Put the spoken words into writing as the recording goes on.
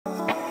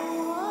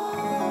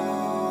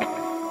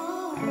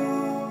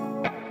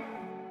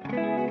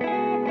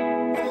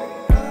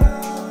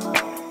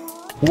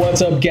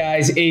What's up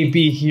guys,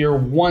 AB here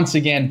once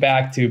again,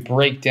 back to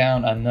break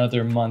down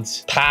another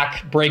month's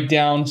pack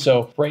breakdown.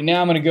 So right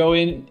now I'm going to go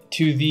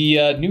into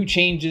the new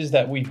changes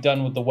that we've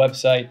done with the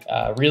website.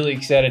 Really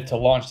excited to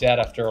launch that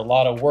after a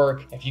lot of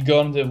work. If you go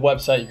into the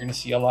website, you're going to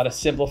see a lot of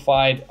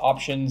simplified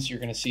options. You're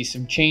going to see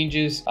some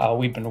changes.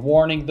 We've been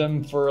warning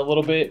them for a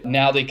little bit.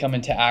 Now they come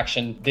into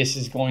action. This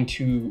is going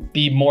to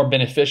be more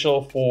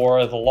beneficial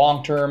for the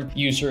long-term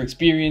user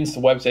experience.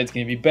 The website's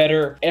going to be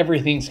better.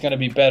 Everything's going to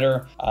be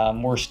better.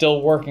 We're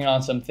still working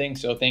on some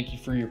things, so thank you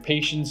for your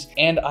patience.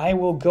 And I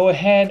will go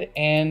ahead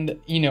and,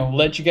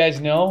 let you guys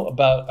know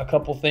about a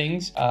couple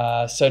things,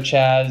 such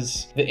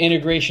as the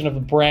integration of the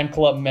brand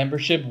club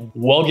membership.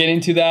 We'll get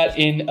into that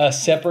in a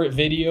separate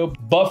video,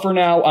 but for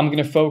now, I'm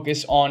going to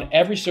focus on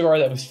every cigar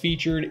that was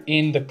featured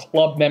in the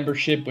club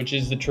membership, which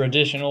is the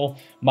traditional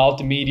mild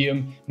to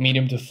medium,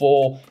 medium to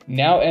full.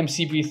 Now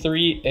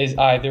MCP3 is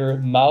either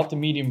mild to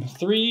medium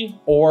 3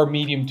 or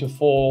medium to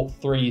full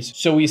 3s.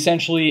 So we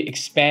essentially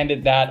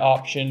expanded that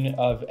option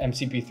of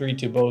MCP3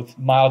 to both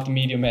mild to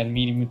medium and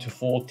medium to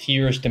full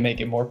tiers to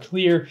make it more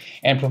clear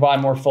and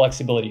provide more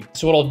flexibility.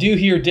 So what I'll do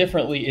here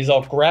differently is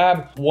I'll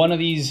grab one of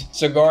these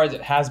cigars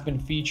that has been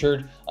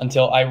featured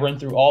until I run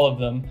through all of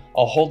them.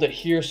 I'll hold it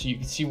here so you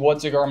can see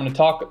what cigar I'm going to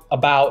talk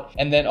about,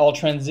 and then I'll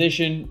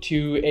transition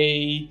to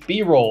a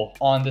B-roll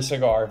on the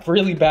cigar,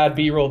 really bad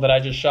B-roll that I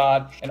just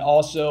shot, and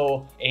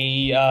also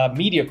a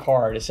media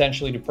card,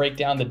 essentially to break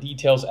down the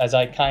details as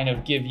I kind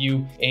of give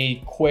you a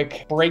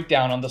quick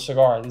breakdown on the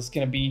cigar. This is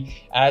going to be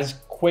as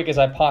quick as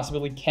I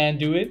possibly can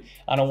do it.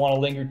 I don't want to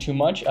linger too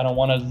much. I don't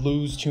want to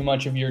lose too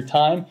much of your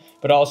time,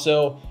 but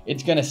also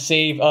it's going to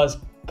save us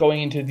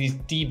going into these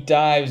deep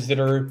dives that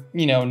are,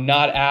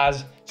 not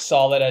as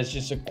solid as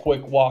just a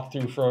quick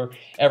walkthrough for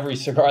every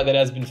cigar that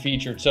has been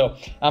featured. So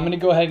I'm going to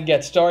go ahead and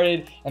get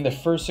started. And the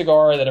first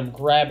cigar that I'm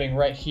grabbing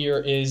right here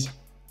is,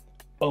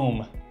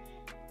 boom,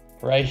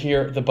 right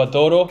here, the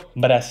Padoro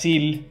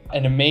Brasil,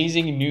 an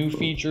amazing new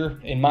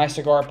feature in my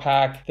cigar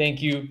pack.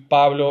 Thank you,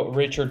 Pablo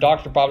Richard,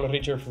 Dr. Pablo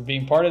Richard, for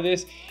being part of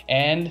this.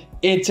 And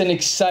it's an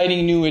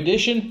exciting new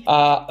addition,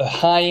 a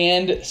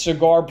high-end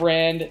cigar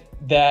brand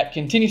that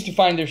continues to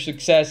find their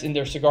success in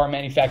their cigar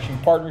manufacturing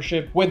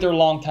partnership with their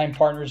longtime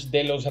partners,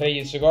 De Los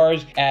Reyes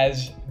Cigars,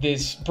 as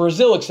this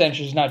Brazil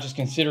extension is not just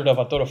considered a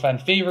Toro fan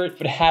favorite,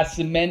 but has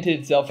cemented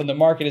itself in the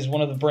market as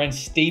one of the brand's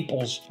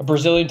staples. A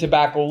Brazilian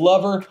tobacco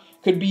lover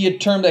could be a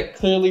term that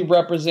clearly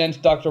represents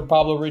Dr.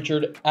 Pablo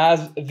Richard,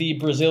 as the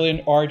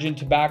Brazilian origin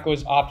tobacco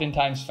is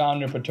oftentimes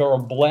found in a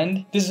Patoro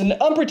blend. This is an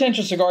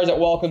unpretentious cigar that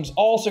welcomes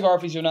all cigar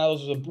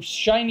aficionados with a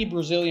shiny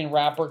Brazilian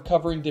wrapper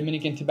covering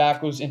Dominican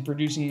tobaccos and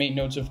producing main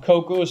notes of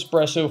cocoa,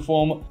 espresso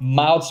foam,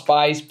 mild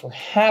spice,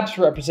 perhaps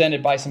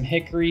represented by some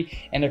hickory,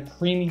 and a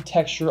creamy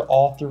texture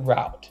all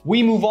throughout.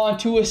 We move on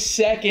to a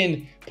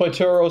second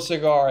Patoro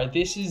cigar.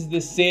 This is the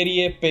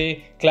Serie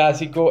P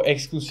Clásico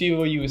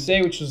Exclusivo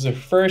USA, which was the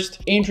first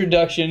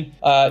introduction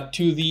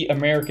to the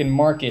American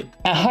market.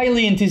 A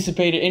highly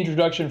anticipated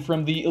introduction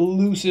from the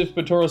elusive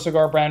Patoro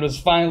cigar brand was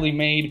finally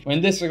made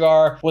when this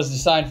cigar was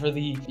designed for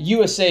the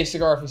USA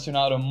cigar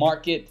aficionado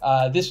market.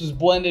 This was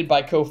blended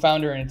by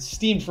co-founder and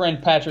esteemed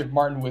friend Patrick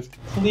Martin with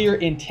clear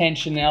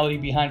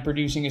intentionality behind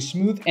producing a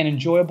smooth and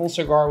enjoyable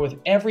cigar with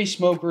every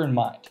smoker in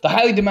mind. The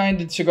highly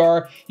demanded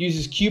cigar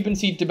uses Cuban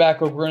seed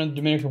tobacco grown in the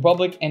Dominican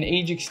Republic and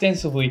aged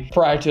extensively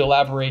prior to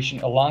elaboration,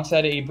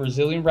 alongside a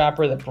Brazilian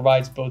wrapper that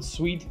provides both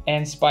sweet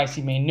and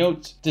spicy main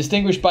notes,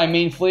 distinguished by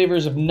main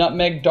flavors of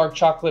nutmeg, dark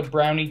chocolate,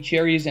 brownie,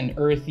 cherries, and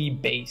earthy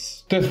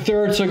base. The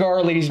third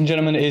cigar, ladies and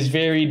gentlemen, is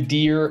very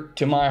dear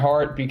to my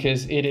heart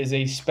because it is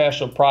a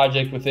special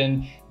project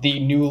within the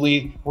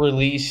newly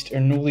released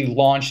or newly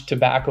launched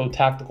Tobacco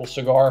Tactical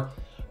Cigar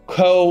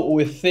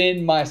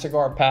within my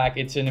cigar pack.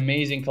 It's an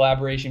amazing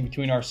collaboration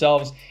between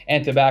ourselves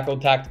and Tobacco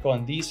Tactical,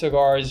 and these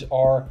cigars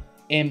are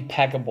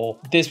impeccable.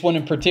 This one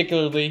in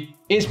particularly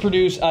is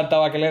produced at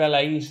Tabacalera La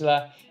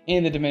Isla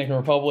in the Dominican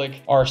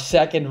Republic, our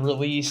second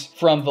release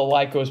from the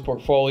Lycos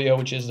portfolio,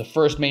 which is the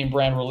first main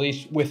brand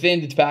release within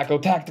the Tobacco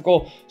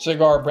Tactical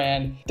cigar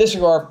brand. This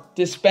cigar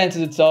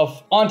dispenses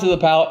itself onto the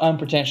palate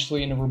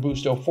unpretentiously in a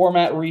Robusto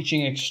format,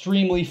 reaching an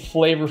extremely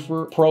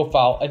flavorful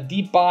profile. A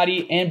deep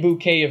body and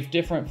bouquet of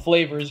different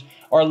flavors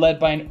are led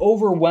by an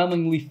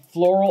overwhelmingly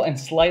floral and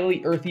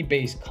slightly earthy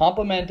base,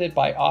 complemented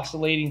by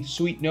oscillating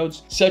sweet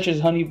notes such as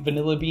honey,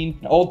 vanilla bean,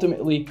 and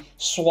ultimately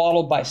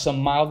swaddled by some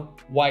mild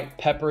white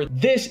pepper.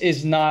 This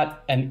is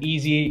not an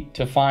easy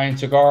to find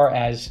cigar,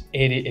 as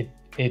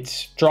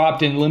it's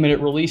dropped in limited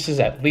releases,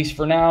 at least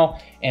for now,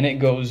 and it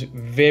goes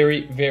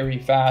very, very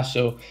fast.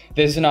 So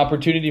this is an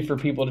opportunity for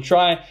people to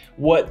try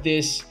what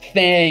this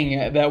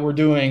thing that we're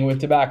doing with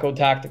Tobacco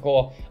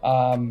Tactical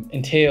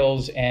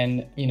entails,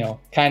 and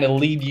kind of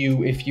lead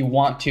you, if you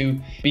want to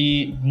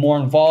be more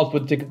involved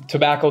with the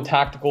Tobacco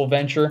Tactical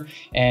venture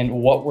and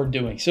what we're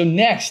doing. So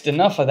next,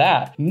 enough of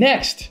that.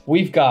 Next,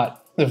 we've got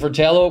the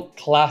Fratello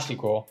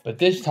Classico, but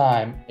this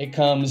time it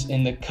comes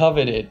in the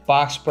coveted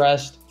box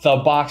pressed the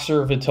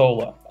Boxer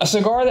Vitola. A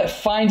cigar that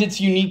finds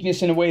its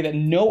uniqueness in a way that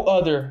no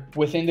other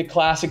within the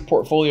classic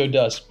portfolio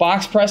does.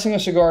 Box pressing a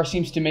cigar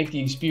seems to make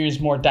the experience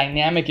more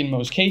dynamic in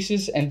most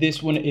cases, and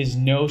this one is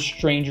no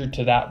stranger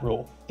to that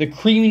rule. The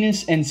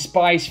creaminess and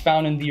spice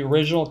found in the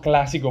original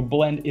Clásico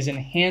blend is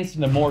enhanced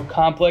in a more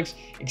complex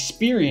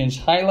experience,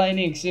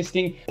 highlighting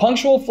existing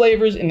punctual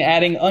flavors and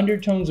adding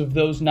undertones of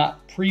those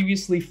not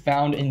previously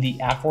found in the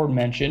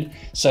aforementioned,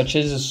 such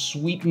as a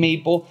sweet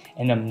maple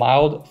and a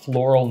mild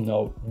floral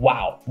note.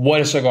 Wow,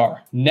 what a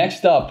cigar.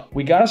 Next up,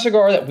 we got a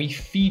cigar that we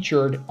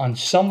featured on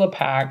some of the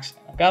packs.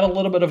 Got a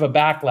little bit of a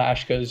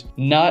backlash because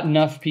not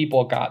enough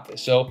people got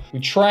this. So we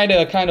try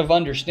to kind of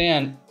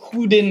understand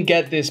who didn't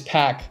get this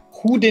pack,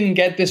 who didn't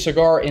get this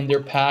cigar in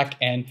their pack,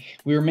 and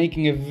we were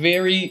making a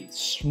very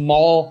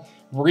small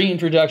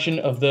reintroduction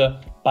of the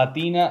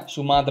Patina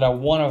Sumatra,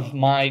 one of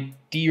my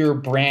dear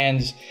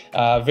brands,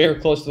 very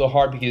close to the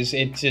heart because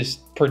it's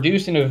just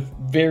produced in a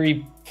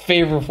very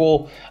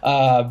favorable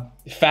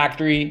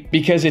factory,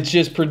 because it's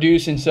just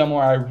produced in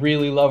somewhere I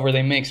really love where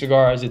they make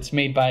cigars. It's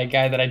made by a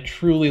guy that I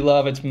truly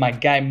love. It's my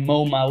guy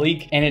Mo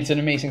Malik, and it's an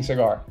amazing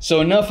cigar.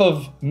 So enough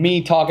of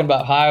me talking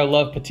about how I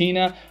love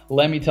Patina.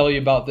 Let me tell you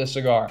about this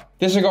cigar.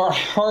 This cigar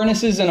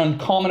harnesses an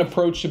uncommon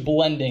approach to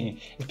blending.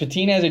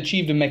 Patina has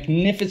achieved a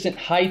magnificent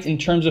height in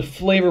terms of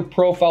flavor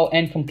profile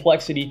and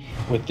complexity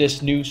with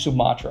this new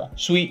Sumatra.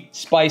 Sweet,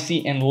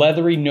 spicy, and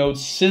leathery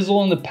notes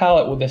sizzle in the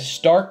palate with a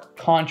stark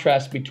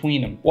contrast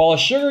between them. While a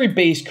sugary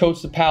base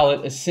coats the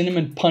palate, a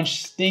cinnamon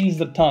punch stings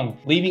the tongue,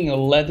 leaving a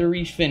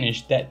leathery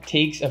finish that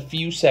takes a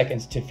few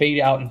seconds to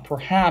fade out, and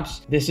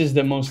perhaps this is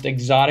the most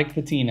exotic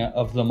Patina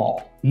of them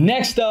all.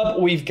 Next up,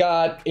 we've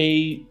got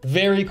a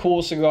very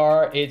cool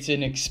cigar. It's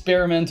an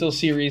experimental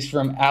series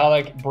from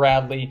Alec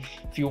Bradley.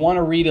 If you want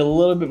to read a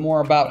little bit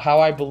more about how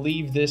I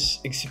believe this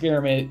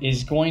experiment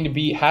is going to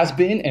be, has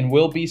been, and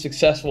will be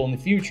successful in the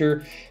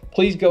future,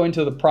 please go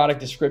into the product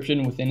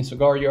description within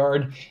Cigar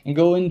Yard and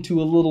go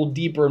into a little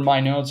deeper in my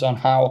notes on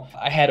how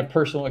I had a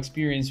personal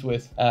experience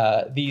with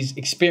these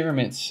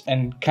experiments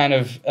and kind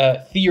of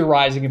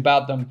theorizing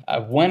about them.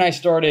 When I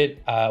started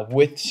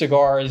with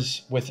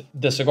cigars, with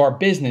the cigar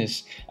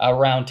business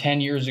around 10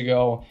 years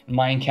ago,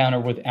 my encounter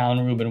with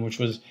Alan Rubin, which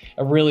was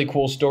a really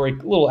cool story, a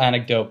little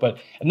anecdote, but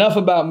enough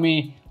about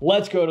me.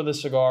 Let's go to the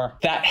cigar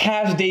that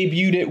has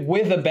debuted it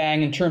with a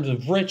bang in terms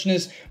of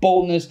richness,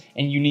 boldness,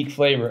 and unique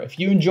flavor. If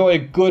you enjoy a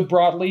good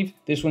broadleaf,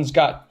 this one's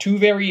got two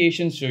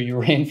variations, so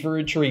you're in for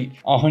a treat.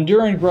 A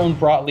Honduran-grown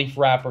broadleaf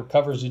wrapper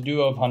covers a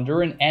duo of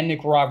Honduran and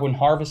Nicaraguan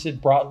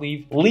harvested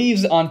broadleaf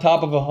leaves on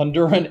top of a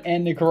Honduran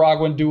and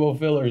Nicaraguan duo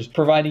fillers,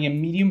 providing a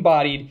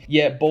medium-bodied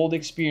yet bold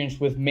experience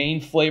with main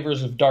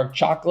flavors of dark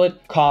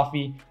chocolate,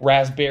 coffee,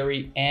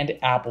 raspberry, and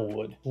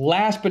applewood.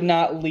 Last but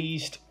not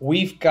least,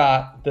 we've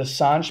got the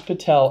Sanj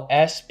Patel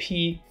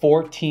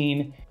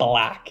SP14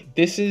 Black.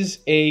 This is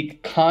a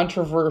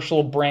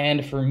controversial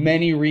brand for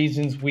many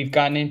reasons. We've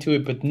gotten into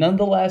it, but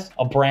nonetheless,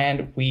 a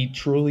brand we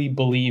truly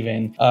believe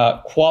in.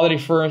 Quality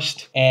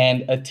first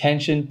and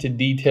attention to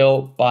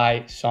detail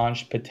by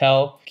Sanj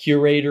Patel,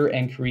 curator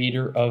and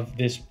creator of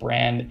this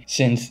brand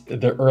since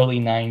the early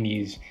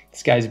 90s.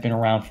 This guy's been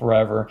around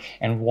forever,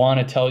 and want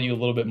to tell you a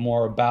little bit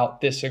more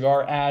about this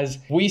cigar as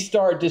we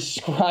start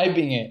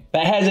describing it.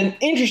 That has an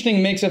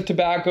interesting mix of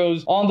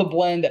tobaccos on the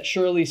blend that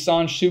surely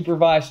Sanj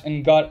supervised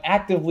and got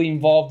actively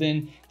involved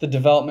in the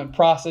development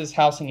process,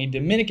 housing a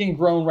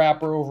Dominican-grown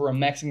wrapper over a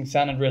Mexican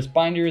San Andres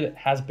binder that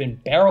has been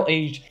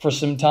barrel-aged for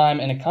some time,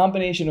 and a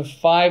combination of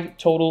 5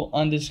 total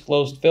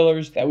undisclosed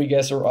fillers that we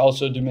guess are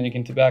also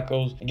Dominican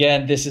tobaccos.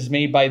 Again, this is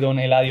made by Don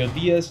Eladio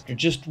Diaz. After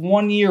just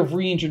 1 year of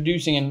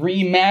reintroducing and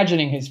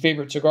reimagining his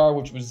favorite cigar,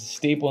 which was a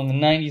staple in the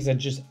 90s I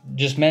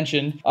just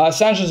mentioned,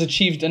 Sanchez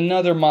achieved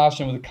another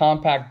milestone with a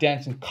compact,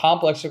 dense, and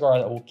complex cigar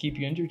that will keep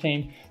you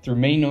entertained through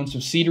main notes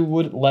of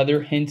cedarwood,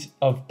 leather, hints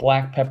of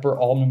black pepper,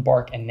 almond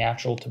bark, and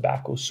natural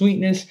tobacco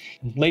sweetness.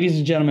 And ladies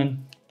and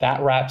gentlemen,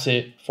 that wraps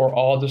it for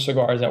all the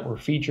cigars that were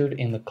featured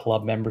in the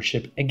club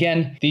membership.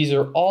 Again, these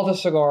are all the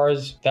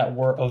cigars that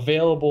were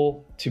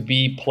available to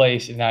be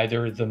placed in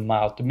either the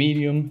mild to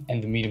medium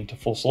and the medium to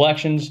full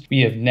selections.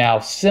 We have now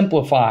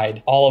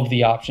simplified all of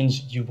the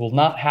options. You will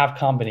not have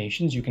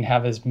combinations. You can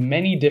have as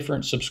many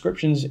different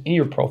subscriptions in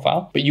your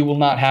profile, but you will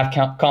not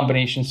have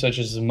combinations such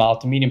as the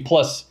mild to medium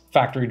plus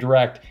factory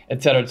direct,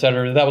 etc.,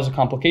 etc. That was a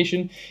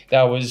complication.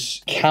 That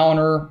was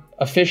counter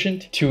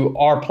efficient to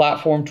our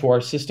platform, to our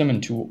system,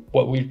 and to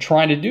what we're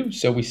trying to do.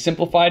 So we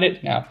simplified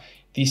it. Now,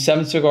 these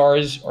 7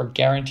 cigars are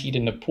guaranteed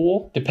in the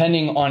pool.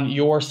 Depending on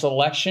your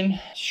selection,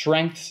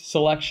 strength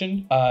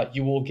selection,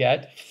 you will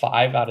get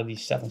 5 out of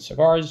these 7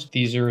 cigars.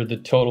 These are the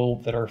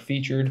total that are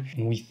featured.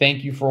 And we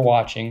thank you for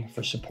watching,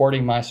 for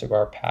supporting my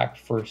cigar pack,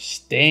 for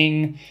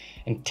staying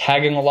and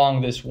tagging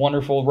along this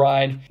wonderful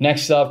ride.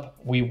 Next up,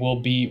 we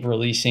will be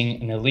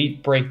releasing an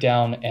elite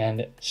breakdown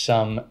and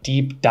some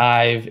deep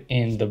dive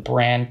in the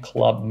brand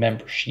club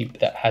membership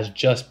that has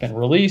just been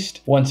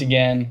released. Once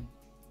again,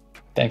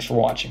 thanks for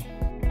watching.